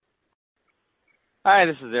Hi,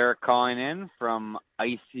 this is Eric calling in from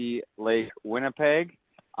Icy Lake, Winnipeg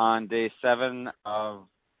on day 7 of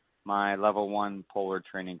my level 1 polar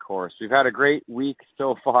training course. We've had a great week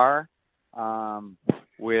so far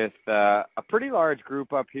with a pretty large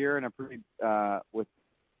group up here and from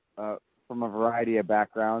a variety of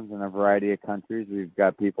backgrounds and a variety of countries. We've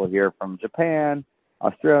got people here from Japan,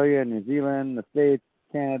 Australia, New Zealand, the States,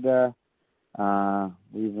 Canada.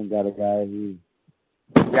 We even got a guy who's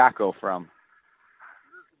Yako from.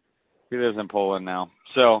 He lives in Poland now.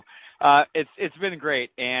 So it's been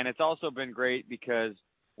great, and it's also been great because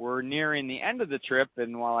we're nearing the end of the trip,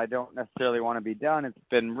 and while I don't necessarily want to be done, it's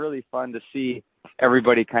been really fun to see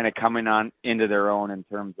everybody kind of coming on into their own in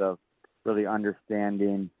terms of really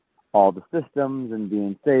understanding all the systems and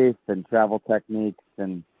being safe and travel techniques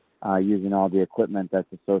and using all the equipment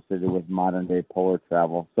that's associated with modern-day polar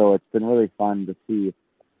travel. So it's been really fun to see.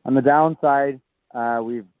 On the downside,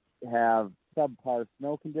 we have subpar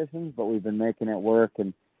snow conditions, but we've been making it work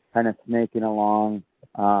and kind of snaking along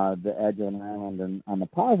the edge of an island. And on the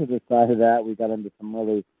positive side of that, we got into some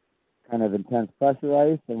really kind of intense pressure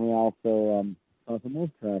ice, and we also saw some wolf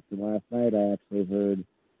tracks. And last night I actually heard, I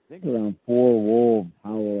think, around 4 wolves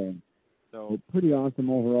howling. So pretty awesome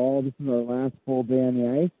overall. This is our last full day on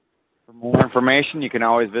the ice. For more information, you can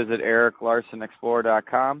always visit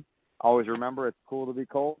ericlarsenexplorer.com. Always remember, it's cool to be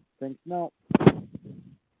cold. Think snow.